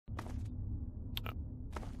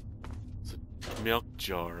milk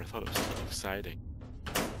jar. I thought it was something exciting.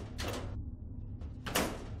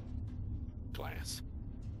 Glass.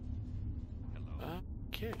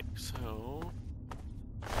 Okay, so...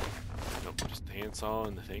 Nope, just the handsaw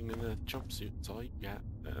and the thing and the jumpsuit. That's all you got.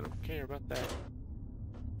 I don't care about that.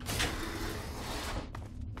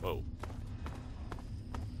 Whoa.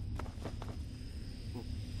 Ooh.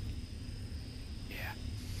 Yeah.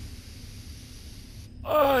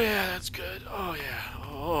 Oh yeah, that's good. Oh yeah.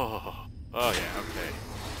 Oh yeah, okay.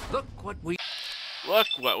 Look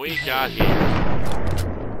what we got here.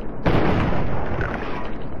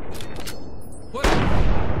 What?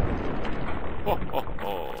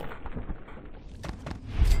 Oh.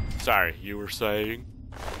 Sorry, you were saying?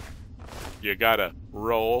 You gotta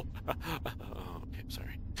roll. Oh, okay,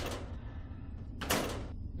 sorry.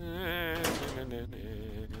 Man,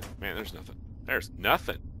 there's nothing. There's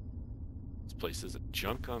nothing. This place is a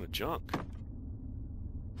junk on a junk.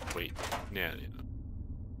 Wait, yeah.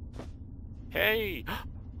 Hey!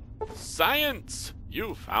 Science!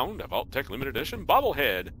 You found a Vault-Tec limited edition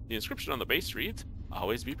bobblehead. The inscription on the base reads,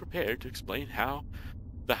 "Always be prepared to explain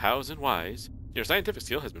the hows and whys. Your scientific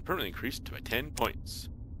skill has been permanently increased by 10 points.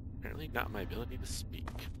 Apparently not my ability to speak.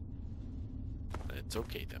 It's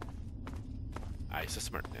okay, though. I so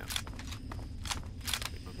smart now.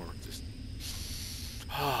 Wait, one more exists.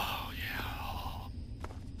 Oh,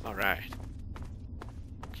 yeah. Alright.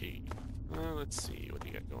 Okay. Let's see. What do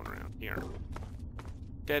you got going around here?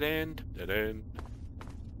 Dead end. Dead end.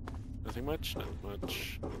 Nothing much? Nothing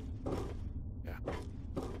much. Yeah.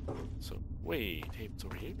 So, wait. Hey, what's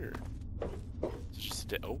over here? It's just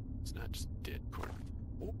dead. Oh, it's not just dead corner.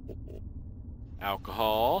 Oh.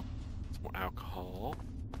 Alcohol. Some more alcohol.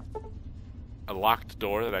 A locked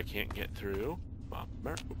door that I can't get through.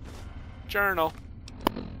 Journal.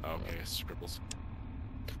 Okay, scribbles.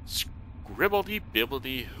 Scribbledy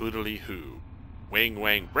bibbledy hoodly hoo. Wang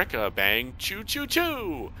wang bricka bang choo choo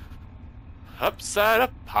choo. Upside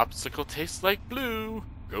up popsicle tastes like blue.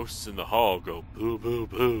 Ghosts in the hall go boo boo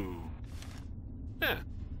boo. Yeah.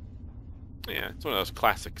 Yeah, it's one of those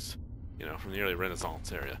classics, you know, from the early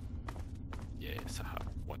Renaissance area. Yes,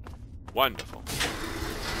 wonderful. Wonderful.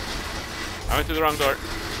 I went through the wrong door.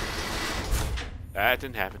 That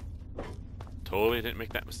didn't happen. Totally didn't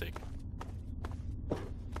make that mistake.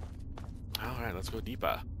 Alright, let's go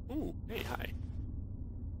deeper. Ooh, hey, hi.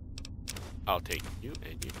 I'll take you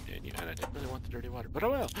and you and you. And I didn't really want the dirty water, but oh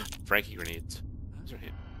well. Frankie grenades. Those are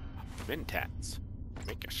him. Mentats.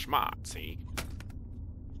 Make you smart, see?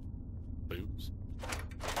 Booze.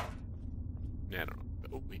 Nah, I don't know.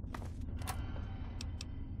 Oh, wait.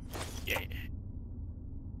 Yeah.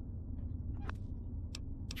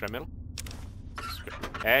 Try middle.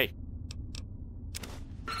 Hey.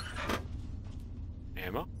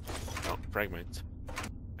 Ammo. Oh, fragments.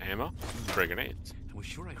 Ammo. Frag grenades. I was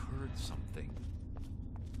sure I heard something.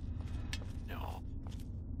 No.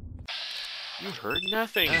 You heard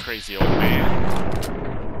nothing, crazy old man.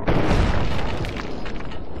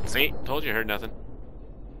 See? Told you I heard nothing.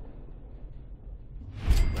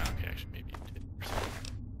 Well, okay, actually, maybe you did.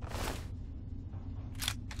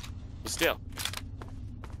 But still.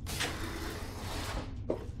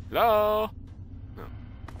 Hello? No.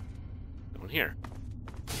 No one here.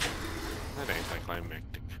 Not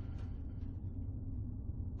anticlimactic.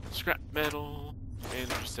 Scrap metal,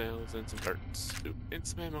 manager cells, and some darts. Ooh, and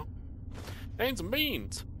some ammo. And some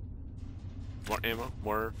beans! More ammo,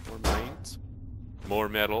 more mines. More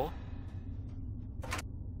metal.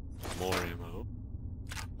 More ammo.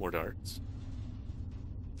 More darts.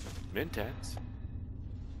 Mentats.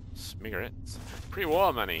 Smigarettes.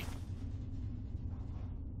 Pre-war money.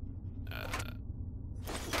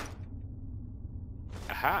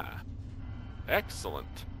 Aha!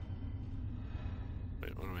 Excellent.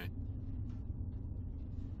 Wait, what am I?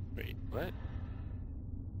 Wait, what?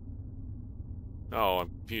 Oh, I'm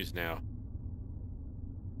confused now.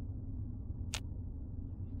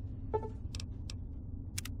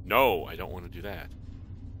 No, I don't want to do that.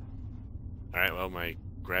 Alright, well, my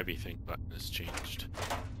grabby thing button has changed.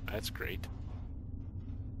 That's great.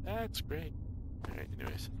 That's great. Alright,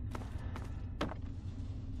 anyways.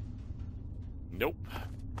 Nope.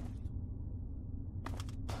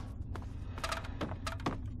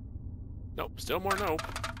 Nope, still more nope.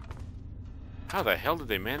 How the hell did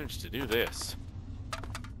they manage to do this?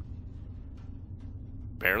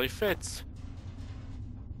 Barely fits.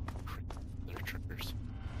 They're trickers.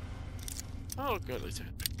 Oh, good. At least I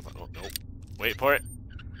picked them up. Oh, nope. Wait for it.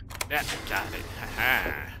 Yeah, got it.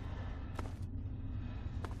 Haha.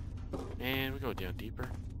 And we go down deeper.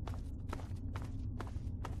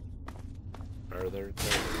 Further into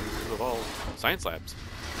the vault. Science labs.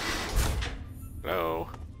 Hello?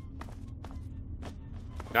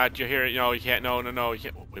 Not you hear it. No, you can't. No, no, no. You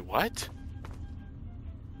can't. Wait, what?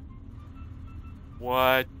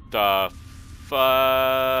 What the fudge?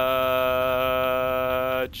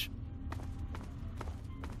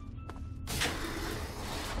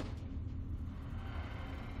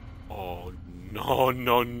 Oh, no,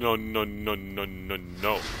 no, no, no, no, no, no,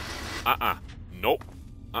 no. Nope.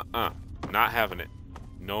 Not having it.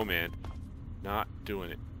 No, man. Not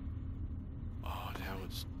doing it. Oh, that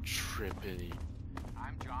was trippy.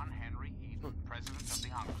 I'm John Henry Eden, president of the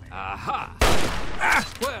Enclave. Aha!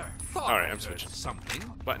 Where? Alright, I'm switching. Something.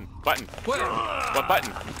 Button. Where? What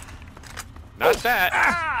button? Not that.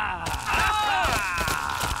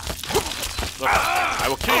 Look, I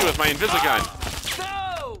will kill you with my Invisigun.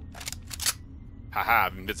 No! Haha,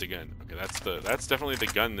 Invisigun. Okay, that's definitely the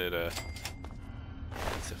gun that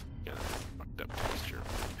it's a fucked up texture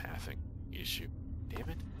pathing issue. Damn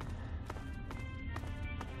it.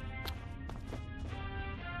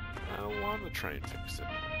 I don't want to try and fix it.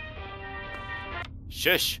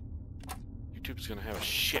 Shush! YouTube's gonna have a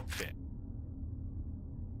shit fit.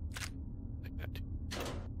 Like that too.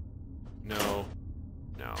 No.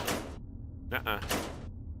 No. Nuh-uh.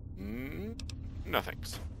 No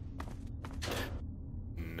thanks.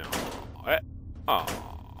 No. Oh.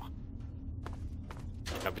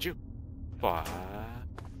 How about you? What?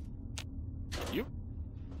 You?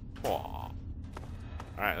 Oh.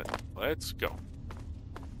 Alright, let's go.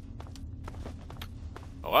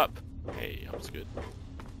 Oh, up. Hey, that was good.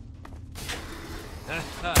 There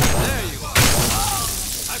you are.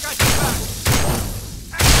 I got you back.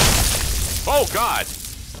 Oh, God!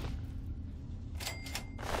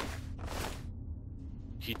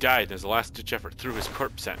 He died as a last-ditch effort, threw his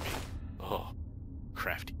corpse at me. Oh,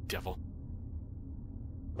 crafty devil.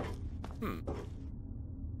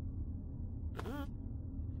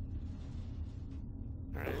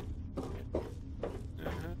 Alright.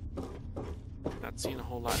 Not seeing a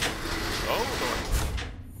whole lot. Oh, Lord.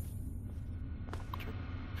 What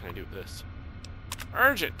can I do with this?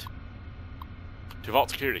 Urgent! To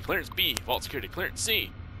Vault Security Clearance B, Vault Security Clearance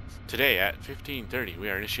C. Today at 15:30, we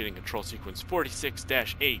are initiating control sequence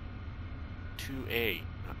 46-8. 2A,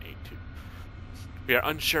 not A2. We are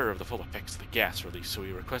unsure of the full effects of the gas release, so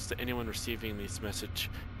we request that anyone receiving this message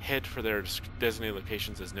head for their designated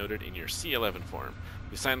locations as noted in your C11 form.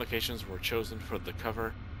 The assigned locations were chosen for the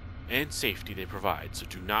cover and safety they provide, so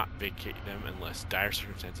do not vacate them unless dire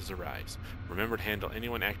circumstances arise. Remember to handle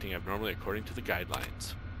anyone acting abnormally according to the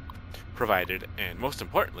guidelines provided, and most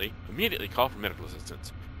importantly, immediately call for medical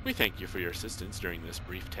assistance. We thank you for your assistance during this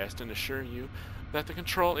brief test and assure you that the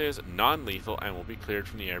control is non-lethal and will be cleared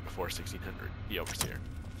from the air before 1600. The Overseer.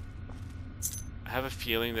 I have a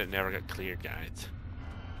feeling that it never got cleared, guys.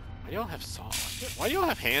 Why do y'all have saws? Why do y'all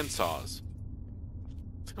have hand saws?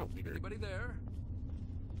 It's kind of weird. Anybody there?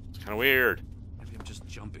 It's kind of weird. Maybe I'm just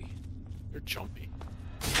jumpy. You're jumpy.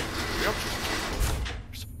 You're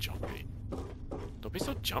so jumpy. Don't be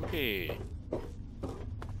so jumpy.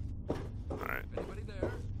 Alright. Anybody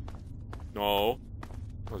there? No.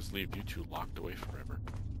 I'll just leave you two locked away forever.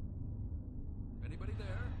 Anybody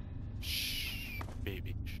there? Shh,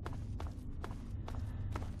 baby.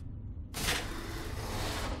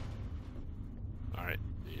 Alright.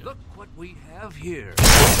 Yeah. Look what we have here.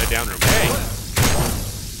 Upside down room. Hey!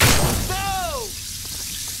 No!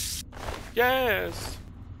 Yes!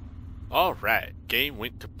 Alright. Game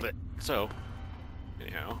went to Pitt. So,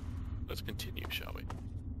 anyhow, let's continue, shall we?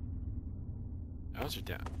 I was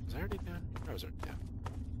down. Was I already down? I was already down.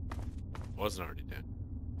 Wasn't already down.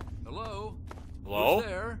 Hello? Hello? Who's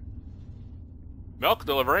there? Milk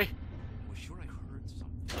delivery. I was sure I heard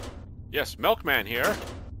something. Yes, milkman here.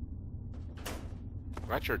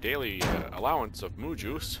 Got your daily allowance of moo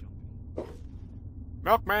juice.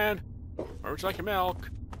 Milkman! Where would you like your milk?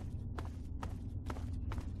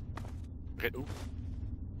 Okay, ooh.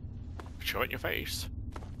 Show it in your face.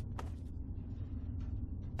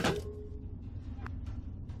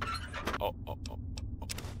 Oh.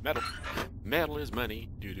 Metal. Metal is money.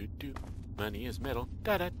 Do. Money is metal.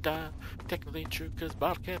 Da. Technically true because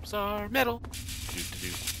bottle caps are metal.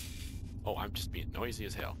 Do. Oh, I'm just being noisy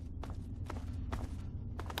as hell.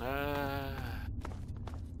 I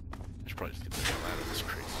should probably just get the hell out of this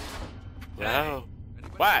crazy. Wow.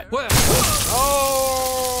 What? Well,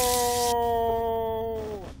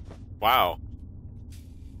 Oh! Wow.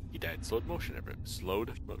 He died in slowed motion, everyone.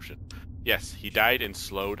 Slowed motion. Yes, he died in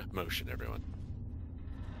slowed motion, everyone.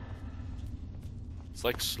 It's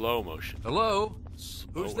like slow motion. hello?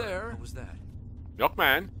 Slower. Who's there? What was that?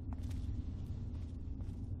 Milkman!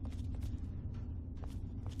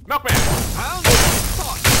 Milkman! Pound! No!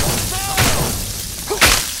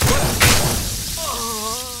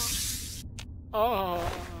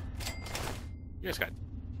 guys got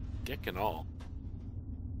dick and all.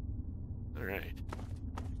 Alright.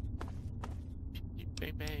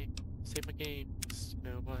 Bang bang. Save my games. You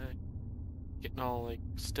know what? Getting all like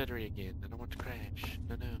stuttery again. I don't want to crash.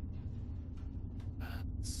 No.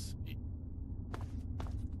 Let's see.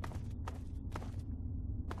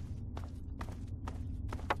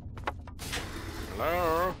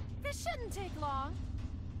 Hello? This shouldn't take long.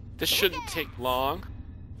 This shouldn't take long.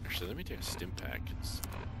 Actually, let me take a stim pack.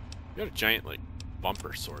 We got a giant like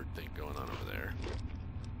bumper sword thing going on over there.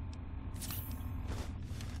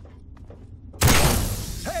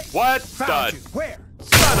 Hey! What Found the you. Where?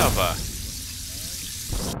 son of a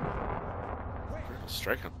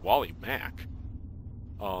strike on Wally Mack?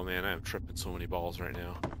 Oh man, I am tripping so many balls right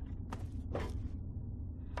now.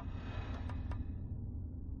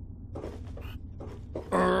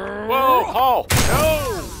 Whoa! Oh!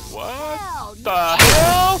 No! What the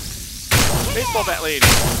hell? Baseball bat lady!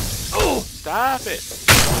 Oh! Stop it!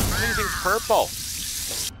 Everything's purple!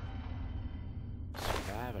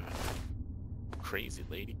 Stop it. Crazy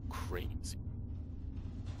lady, crazy.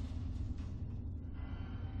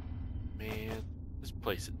 Man, this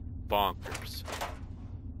place is bonkers.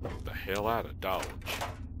 Get the hell out of Dodge.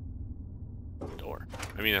 Door.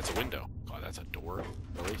 I mean, that's a window. God, that's a door.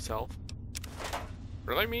 Really, self?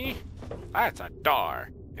 Really, me? That's a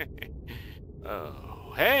door.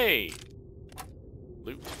 Oh, hey!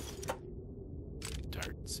 Loot.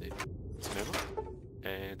 Darts and some ammo.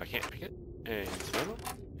 And I can't pick it. And some ammo.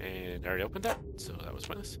 And I already opened that, so that was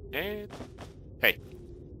pointless. And... Hey.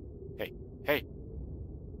 Hey. Hey.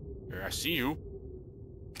 I see you.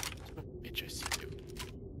 Son of a bitch, I see you.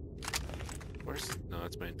 Where's... No,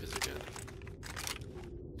 that's my invisible gun.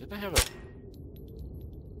 Didn't I have a...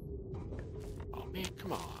 Oh, man,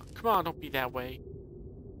 come on. Come on, don't be that way.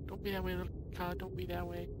 Don't be that way, little cod. Don't be that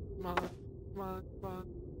way. Come on. Come on. Come on.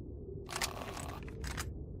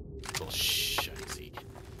 Little shitey.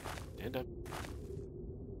 Stand up.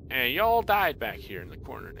 Hey, y'all died back here in the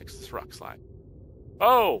corner next to this rock slide.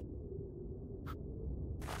 Oh!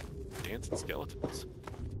 Dancing skeletons.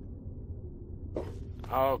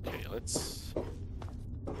 Okay, let's...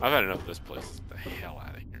 I've had enough of this place. Get the hell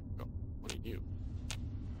out of here. Oh, what do you do?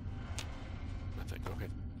 Nothing. Okay.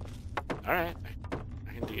 Alright.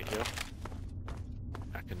 I can dig it, yo.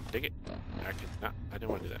 I can dig it. I can... No, I didn't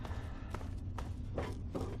want to do that.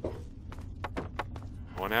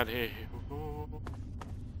 Going out here.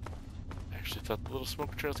 I actually thought the little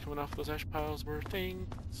smoke trails coming off those ash piles were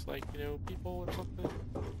things. Like, you know, people or something.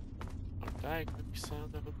 Don't die, you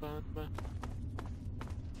son of a bunma.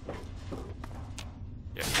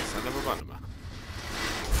 Yeah, son of a bunma.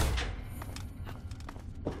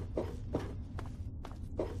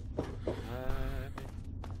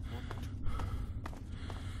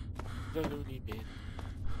 The loony bin.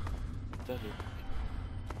 The loony bin.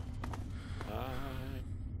 I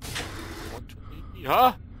want to be...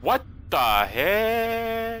 Huh? What the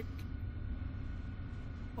heck?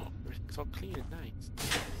 Oh, everything's all clean and nice.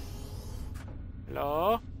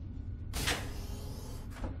 Hello?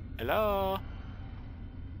 Hello?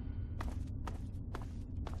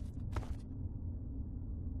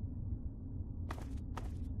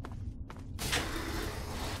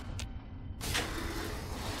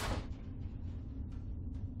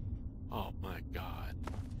 Oh my god.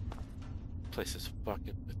 Place is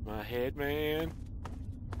fucking with my head, man.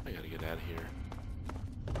 I gotta get out of here.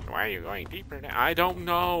 Why are you going deeper now? I don't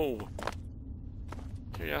know!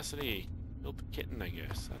 Curiosity. Build the kitten, I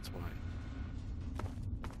guess. That's why.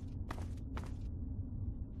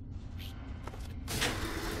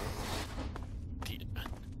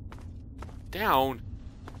 Down?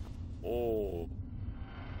 Oh.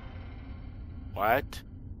 What?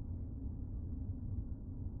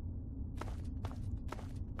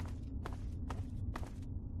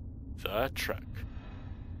 The truck.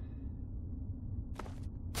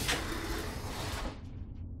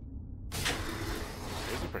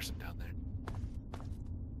 Crazy person down there.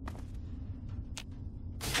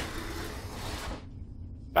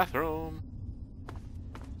 Bathroom.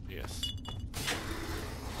 Yes.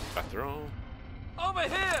 Bathroom. Over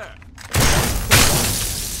here!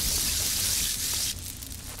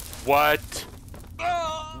 What?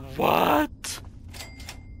 Oh! What?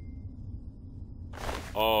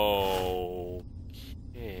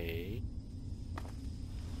 Okay.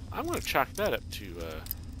 I'm gonna chalk that up to,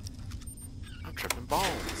 I'm tripping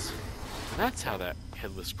balls. And that's how that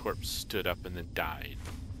headless corpse stood up and then died.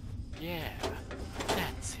 Yeah,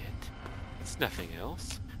 that's it. It's nothing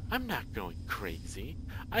else. I'm not going crazy.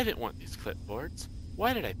 I didn't want these clipboards.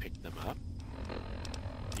 Why did I pick them up?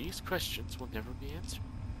 These questions will never be answered,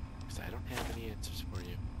 because I don't have any answers for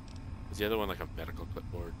you. Is the other one like a medical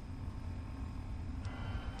clipboard?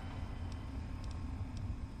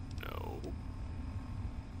 No.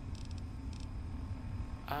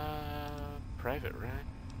 Private, right?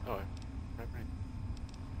 Oh, right.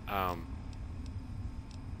 I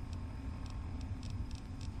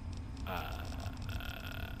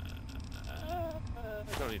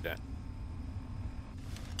don't need that.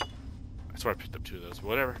 I swear I picked up 2 of those.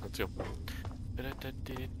 Whatever, let's go.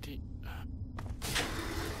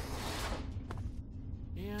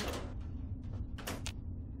 Yeah.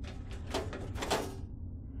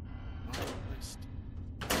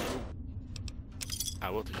 I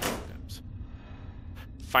will take those.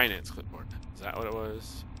 Finance clipboard. Is that what it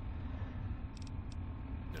was?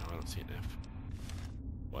 No, I don't see an F.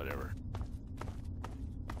 Whatever.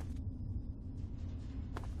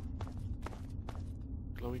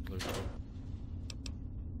 Glowy, glowy, glowy.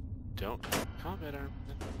 Don't combat arm.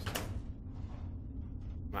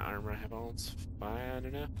 My armor I have on is fine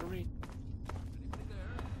enough for me.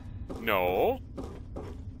 No.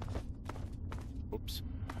 Oops.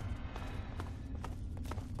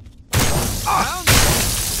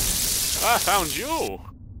 I found you!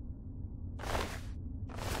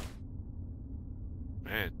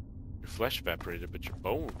 Man, your flesh evaporated, but your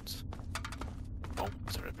bones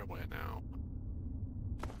are everywhere now.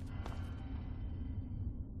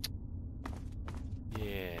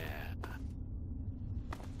 Yeah.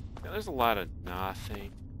 Now there's a lot of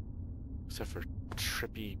nothing, except for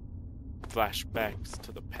trippy flashbacks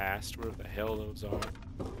to the past, wherever the hell those are.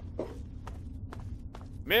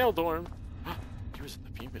 Male dorm. He was in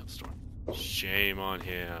the female storm. Shame on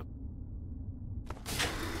him.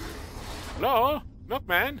 Hello,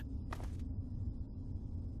 milkman.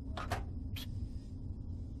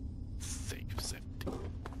 Sake of safety.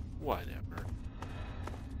 Whatever.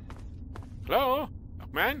 Hello,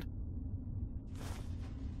 milkman.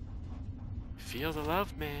 Feel the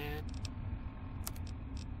love, man.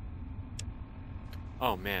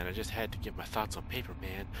 Oh man, I just had to get my thoughts on paper,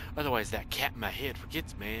 man. Otherwise that cat in my head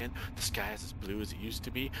forgets, man. The sky is as blue as it used to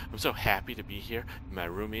be. I'm so happy to be here. My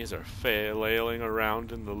roomies are flailing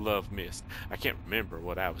around in the love mist. I can't remember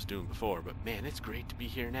what I was doing before, but man, it's great to be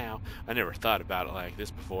here now. I never thought about it like this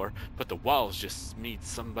before, but the walls just need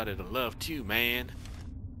somebody to love too, man.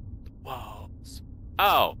 The walls.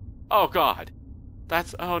 Oh! Oh god!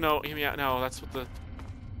 That's... oh no, hear me out. No, that's what the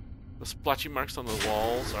splotchy marks on the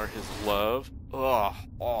walls are his love. Oh,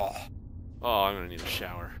 I'm gonna need a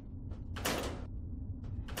shower.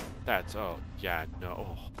 That's, oh, yeah, no.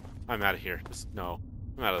 Oh, I'm out of here. No,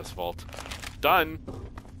 I'm out of this vault. Done.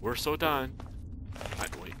 We're so done.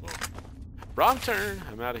 Wait, whoa. Wrong turn.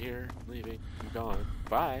 I'm out of here. I'm leaving. I'm gone.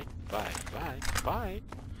 Bye. Bye. Bye. Bye.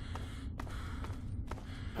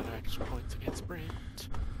 Out of extra points against sprint.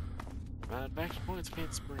 Out of extra points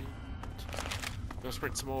against sprint. Go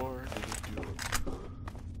sprint some more.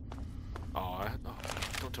 Oh,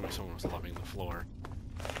 don't tell me someone was loving the floor.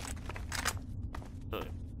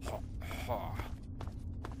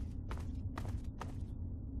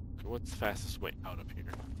 What's the fastest way out of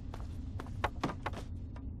here?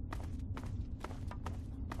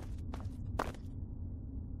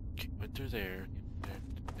 Okay, went through there, there.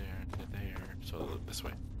 So this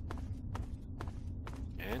way.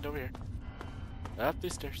 And over here. Up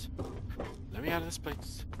these stairs. Let me out of this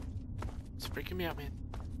place. It's freaking me out, man.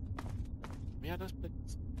 Let me out of this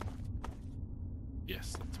place.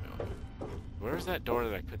 Yes, that's me. Where's that door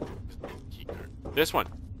that I couldn't do with the key card? This one.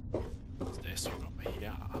 It's this one over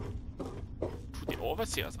here. To the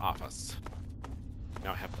overseer's office.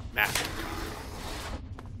 Now I have the MasterCard.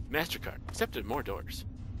 MasterCard. Accepted more doors.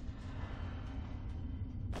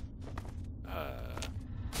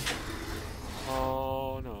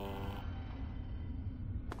 Oh no.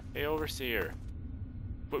 Hey, overseer.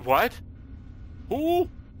 But what? Who?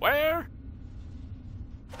 Where?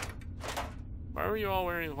 Why are you all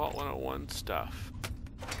wearing Vault 101 stuff?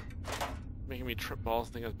 Making me trip balls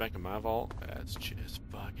think I was back in my vault? That's just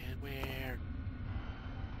fucking weird.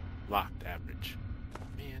 Locked average.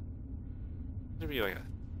 Man. There'd be like a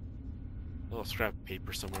little scrap of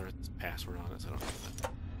paper somewhere with this password on it, so I don't have to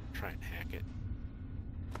try and hack it.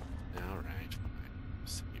 Alright, fine.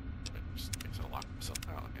 Just guess I'll lock myself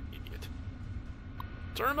out like an idiot.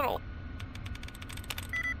 Terminal!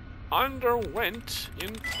 Underwent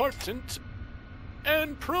important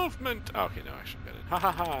improvement! Okay, no, I should get it. Ha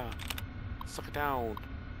ha ha! Suck it down.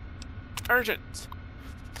 Urgent!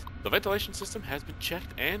 The ventilation system has been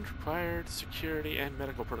checked and required security and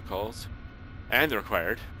medical protocols. And the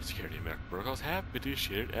required security and medical protocols have been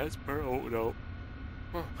initiated as per... oh no.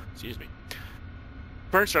 Oh, excuse me.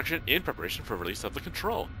 Per instruction, in preparation for release of the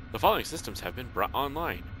control, the following systems have been brought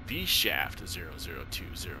online. V-Shaft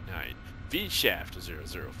 00209, V-Shaft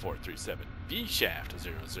 00437, V-Shaft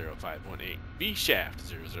 00518, V-Shaft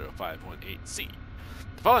 00518C.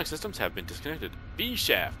 The following systems have been disconnected.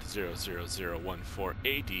 V-Shaft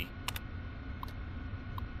 00014AD,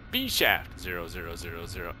 V-Shaft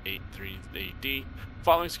 00083AD.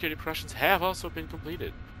 Following security precautions have also been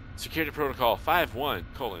completed. Security Protocol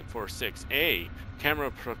 51:46A,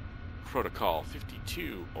 Camera Protocol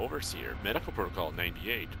 52, Overseer, Medical Protocol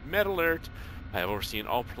 98, Med Alert. I have overseen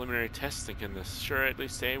all preliminary tests and can assuredly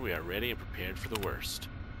say we are ready and prepared for the worst.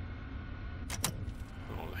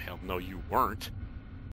 Oh, the hell no you weren't.